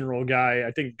other general guy,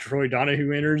 I think Troy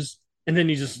Donahue, enters, and then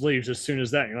he just leaves as soon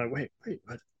as that. And you're like, wait,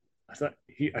 what?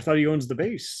 I thought he owns the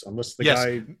base, unless the Yes,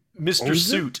 guy Mr. owns it?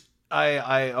 Suit.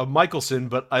 I Michelson,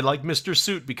 but I like Mr.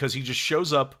 Suit because he just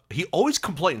shows up. He always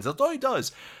complains. That's all he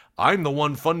does. I'm the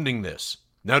one funding this.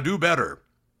 Now do better.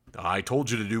 I told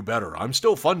you to do better. I'm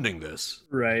still funding this.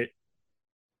 Right.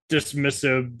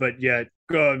 Dismissive, but yet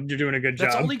you're doing a good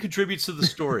That's job. all he contributes to the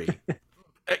story.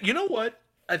 You know what?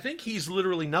 I think he's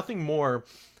literally nothing more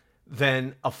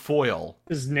than a foil.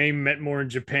 His name meant more in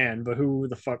Japan, but who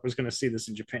the fuck was going to see this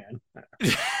in Japan?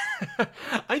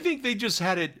 I think they just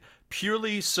had it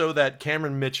purely so that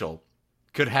Cameron Mitchell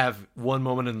could have one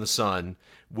moment in the sun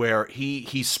where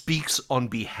he speaks on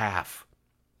behalf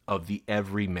of the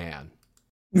everyman.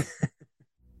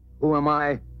 Who am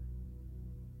I?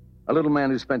 A little man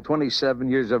who spent 27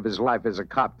 years of his life as a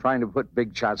cop trying to put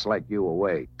big shots like you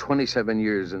away. 27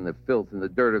 years in the filth and the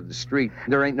dirt of the street.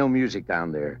 There ain't no music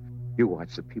down there. You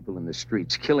watch the people in the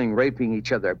streets killing, raping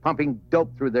each other, pumping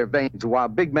dope through their veins while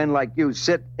big men like you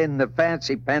sit in the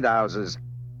fancy penthouses.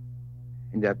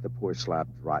 And yet the poor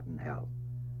slobs rot in hell.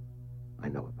 I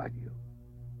know about you.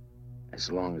 As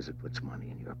long as it puts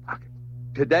money in your pocket.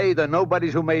 Today, the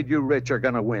nobodies who made you rich are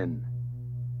gonna win.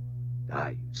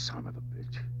 Die, you son of a bitch.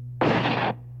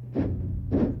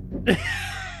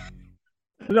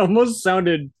 It almost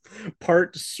sounded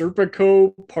part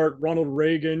Serpico, part Ronald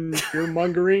Reagan,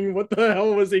 fear-mongering. What the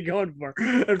hell was he going for?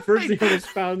 At first he almost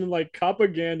found like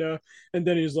propaganda, and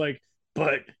then he's like,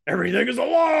 but everything is a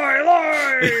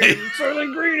lie!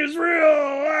 Soylent Green is real!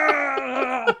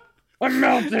 Ah! I'm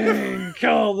melting!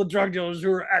 Kill the drug dealers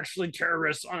who are actually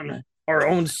terrorists on our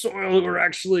own soil, who are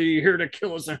actually here to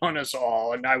kill us and hunt us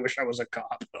all, and I wish I was a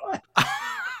cop.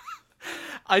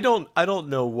 I don't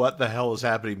know what the hell is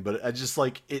happening, but I just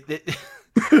like it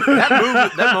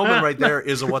that moment right there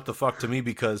is a what the fuck to me,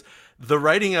 because the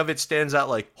writing of it stands out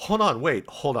like, hold on, wait.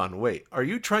 Are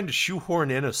you trying to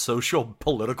shoehorn in a social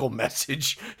political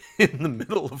message in the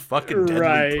middle of fucking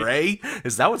Deadly Prey?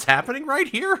 Is that what's happening right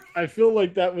here? I feel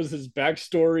like that was his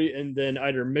backstory, and then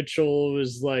either Mitchell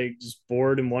was like just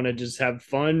bored and wanted to just have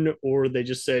fun, or they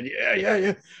just said,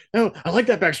 yeah. No, I like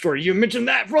that backstory. You mentioned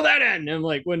that for that end. And I'm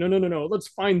like, well, no. Let's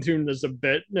fine tune this a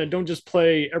bit. No, don't just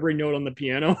play every note on the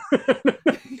piano.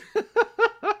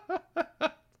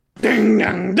 Ding,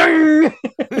 ding, ding.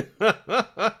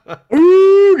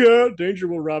 Ooh, God. Danger,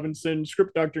 Will Robinson.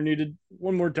 Script doctor needed.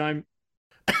 One more time.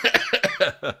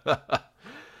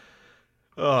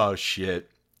 Oh,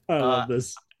 shit. I love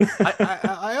this.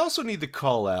 I also need to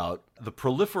call out the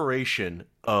proliferation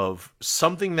of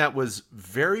something that was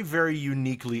very, very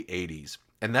uniquely 80s.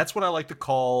 And that's what I like to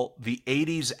call the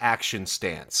 80s action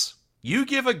stance. You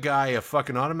give a guy a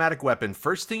fucking automatic weapon,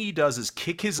 first thing he does is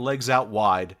kick his legs out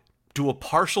wide, do a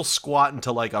partial squat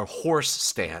into like a horse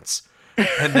stance,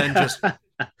 and then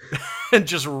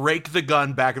just rake the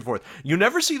gun back and forth. You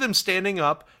never see them standing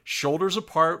up, shoulders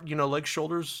apart, like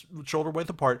shoulder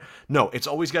width apart. No, it's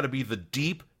always got to be the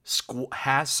deep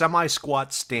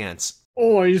semi-squat stance.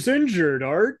 Oh, he's injured,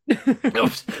 Art.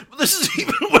 This is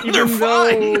even when they're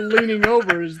fine. Leaning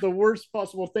over is the worst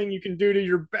possible thing you can do to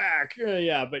your back.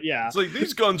 But it's like,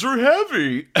 these guns are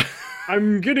heavy.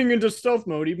 I'm getting into stealth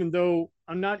mode, even though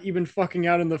I'm not even fucking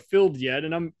out in the field yet,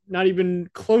 and I'm not even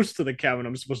close to the cabin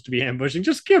I'm supposed to be ambushing.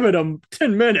 Just give it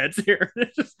 10 minutes here.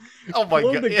 Just oh my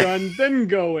God. Load the gun, then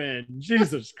go in.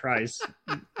 Jesus Christ.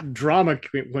 Drama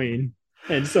queen.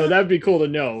 And so that'd be cool to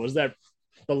know. Was that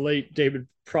the late David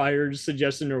Pryor's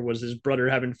suggestion, or was his brother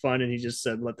having fun and he just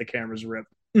said, let the cameras rip?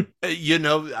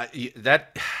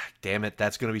 That, damn it,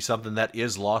 that's going to be something that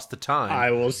is lost to time.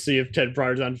 I will see if Ted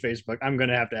Pryor's on Facebook. I'm going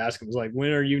to have to ask him, like,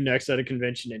 when are you next at a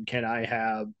convention, and can I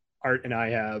have Art and I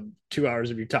have 2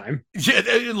 hours of your time? Yeah,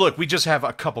 look, we just have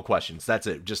a couple questions. That's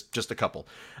it. Just a couple.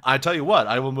 I tell you what,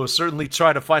 I will most certainly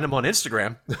try to find him on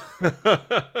Instagram.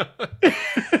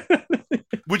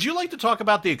 Would you like to talk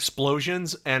about the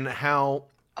explosions and how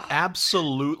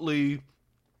absolutely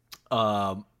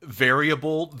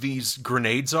variable these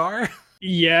grenades are?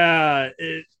 Yeah.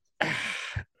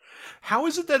 How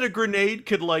is it that a grenade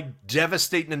could like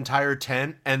devastate an entire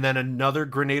tent, and then another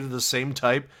grenade of the same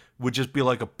type would just be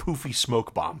like a poofy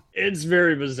smoke bomb? It's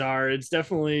very bizarre. It's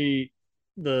definitely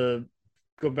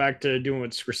go back to doing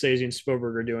what Scorsese and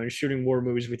Spielberg are doing, shooting war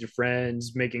movies with your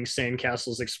friends, making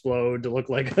sandcastles explode to look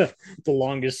like The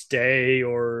Longest Day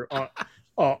or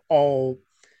all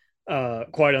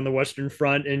Quiet on the Western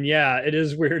Front. And yeah, it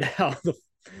is weird how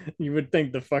you would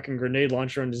think the fucking grenade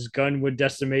launcher on his gun would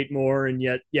decimate more, and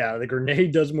yet, yeah, the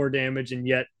grenade does more damage, and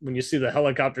yet when you see the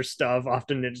helicopter stuff,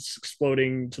 often it's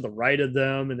exploding to the right of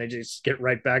them, and they just get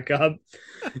right back up.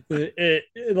 It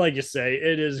like you say,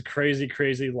 it is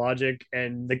crazy logic,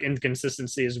 and the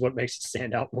inconsistency is what makes it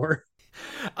stand out more.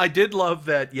 I did love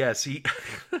that. Yes, he.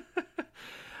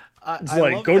 It's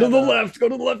like, go to the left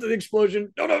of the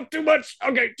explosion. No, too much.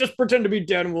 Okay, just pretend to be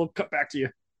dead and we'll cut back to you.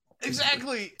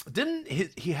 Exactly. Didn't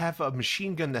he have a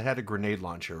machine gun that had a grenade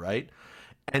launcher, right?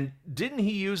 And didn't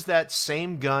he use that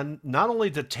same gun not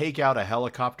only to take out a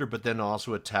helicopter, but then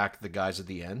also attack the guys at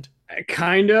the end?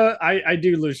 Kinda. I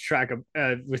do lose track of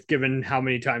with given how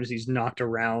many times he's knocked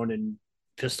around and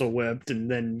pistol whipped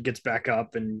and then gets back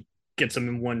up and gets him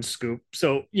in one scoop.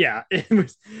 So yeah,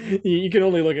 you can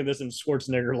only look at this in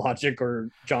Schwarzenegger logic or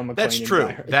John McClane. That's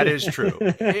true. That is true.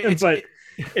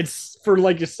 It's for,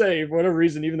 like you say, for whatever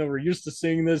reason, even though we're used to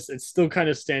seeing this, it still kind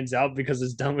of stands out because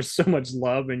it's done with so much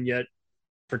love and yet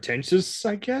pretentious,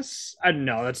 I guess. I don't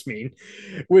know, that's mean.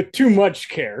 With too much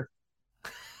care.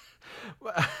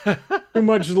 Too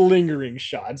much lingering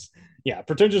shots. Yeah,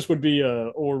 pretentious would be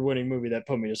a award-winning movie that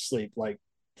put me to sleep, like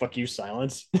Fuck You,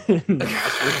 Silence.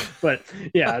 But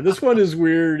yeah, this one is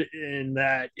weird in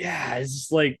that, yeah, it's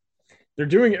just like they're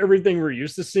doing everything we're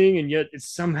used to seeing, and yet it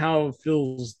somehow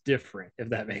feels different, if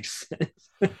that makes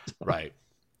sense. Right.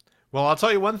 Well, I'll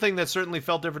tell you one thing that certainly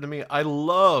felt different to me. I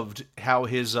loved how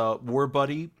his war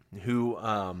buddy, who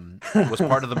was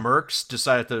part of the Mercs,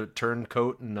 decided to turn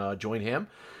coat and join him.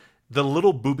 The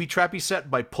little booby trap he set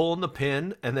by pulling the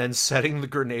pin and then setting the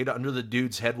grenade under the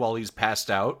dude's head while he's passed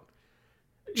out.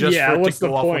 Just for it to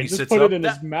go off when he sits up. Put it in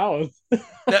his mouth.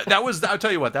 that was, I'll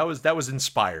tell you what, that was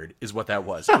inspired, is what that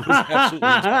was. It was absolutely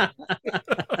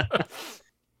inspired.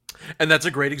 And that's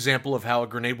a great example of how a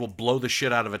grenade will blow the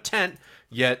shit out of a tent,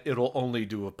 yet it'll only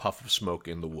do a puff of smoke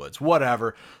in the woods.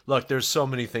 Whatever. Look, there's so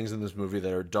many things in this movie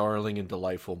that are darling and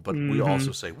delightful, but we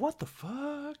also say, what the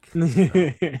fuck?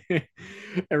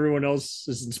 Everyone else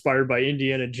is inspired by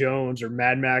Indiana Jones or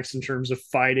Mad Max in terms of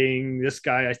fighting. This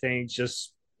guy, I think,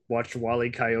 just watched Wile E.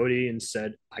 Coyote and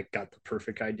said, I got the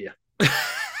perfect idea.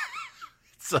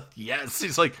 So, yes,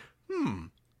 he's like,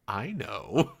 I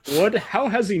know. What? How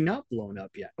has he not blown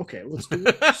up yet? Okay, let's do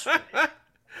this.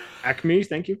 Acme,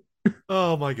 thank you.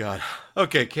 Oh my God.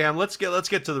 Okay, Cam, let's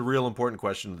get to the real important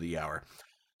question of the hour.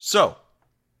 So,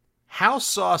 how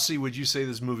saucy would you say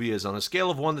this movie is on a scale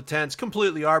of 1 to 10? It's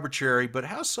completely arbitrary, but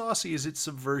how saucy is its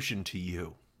subversion to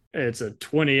you? It's a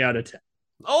 20 out of 10.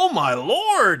 Oh my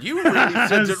Lord! You really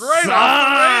sent it right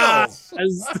off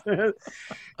the rails.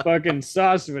 Fucking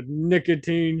sauce with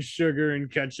nicotine, sugar, and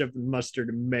ketchup, and mustard,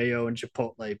 and mayo, and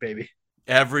chipotle, baby.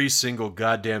 Every single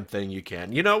goddamn thing you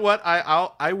can. You know what?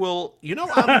 I will. You know,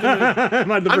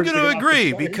 I'm gonna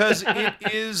agree because it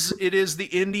is the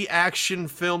indie action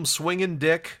film swinging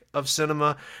dick of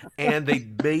cinema, and they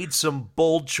made some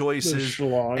bold choices.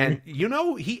 And you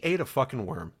know, he ate a fucking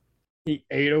worm. He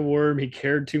ate a worm. He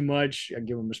cared too much. I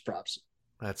give him his props.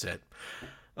 That's it.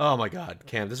 Oh my God,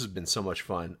 Cam, this has been so much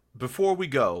fun. Before we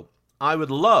go, I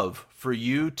would love for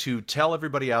you to tell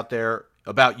everybody out there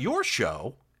about your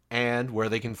show and where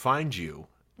they can find you.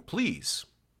 Please.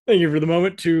 Thank you for the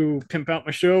moment to pimp out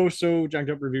my show. So,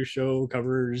 Jacked Up Review Show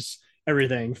covers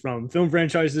everything from film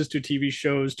franchises to TV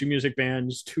shows to music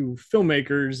bands to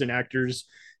filmmakers and actors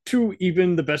to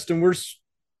even the best and worst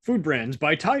food brands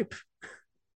by type.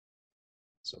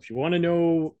 So if you want to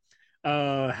know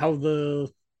how the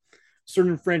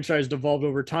certain franchise evolved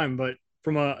over time, but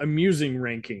from a amusing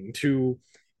ranking to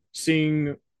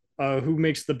seeing who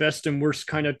makes the best and worst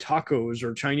kind of tacos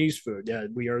or Chinese food, yeah,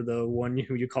 we are the one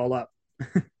who you call up.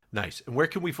 Nice. And where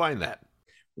can we find that?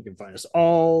 You can find us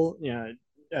all. Yeah,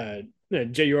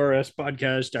 JURS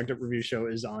podcast, Jacked Up Review Show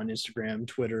is on Instagram,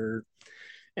 Twitter,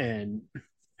 and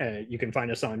you can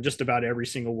find us on just about every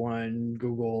single one: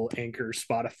 Google, Anchor,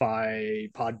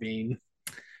 Spotify, Podbean.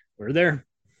 We're there.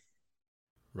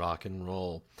 Rock and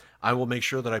roll. I will make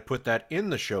sure that I put that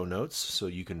in the show notes so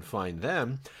you can find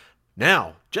them.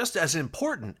 Now, just as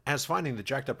important as finding the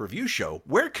Jacked Up Review Show,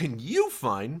 where can you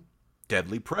find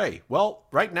Deadly Prey? Well,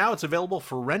 right now it's available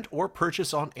for rent or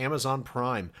purchase on Amazon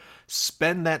Prime.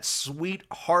 Spend that sweet,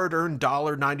 hard-earned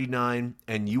 $1.99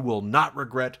 and you will not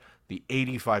regret the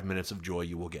 85 minutes of joy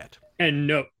you will get. And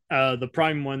no, the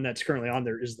Prime one that's currently on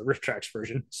there is the Riff Tracks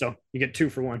version, so you get 2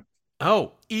 for 1.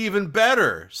 Oh, even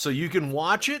better. So you can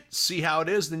watch it, see how it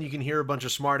is, then you can hear a bunch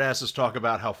of smartasses talk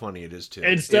about how funny it is too.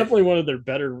 It's definitely one of their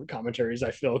better commentaries,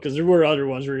 I feel, because there were other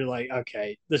ones where you're like,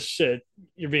 okay, this shit,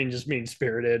 you're being just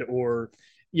mean-spirited, or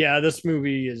yeah, this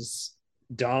movie is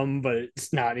dumb, but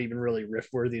it's not even really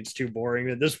riff-worthy. It's too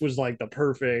boring. This was like the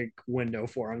perfect window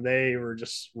for them. They were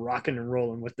just rocking and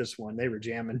rolling with this one. They were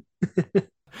jamming.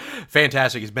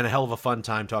 Fantastic. It's been a hell of a fun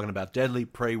time talking about Deadly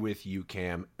Prey with you,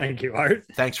 Cam. Thank you, Art.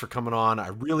 Thanks for coming on. I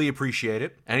really appreciate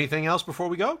it. Anything else before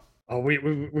we go? Oh, we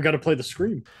got to play the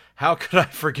Scream. How could I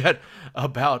forget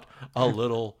about a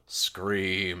little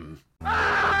Scream?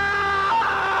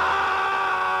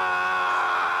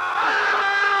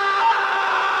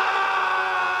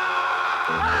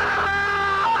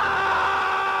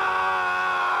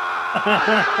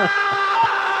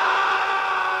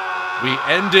 We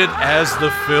ended as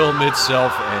the film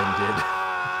itself ended.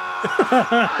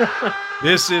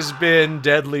 This has been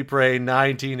Deadly Prey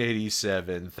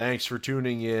 1987. Thanks for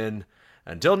tuning in.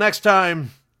 Until next time,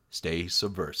 stay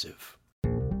subversive.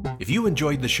 If you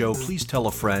enjoyed the show, please tell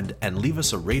a friend and leave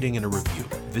us a rating and a review.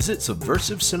 Visit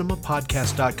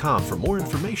subversivecinemapodcast.com for more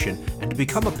information and to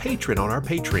become a patron on our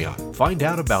Patreon. Find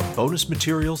out about bonus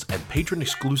materials and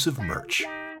patron-exclusive merch.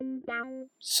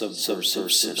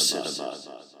 Subversive Cinema.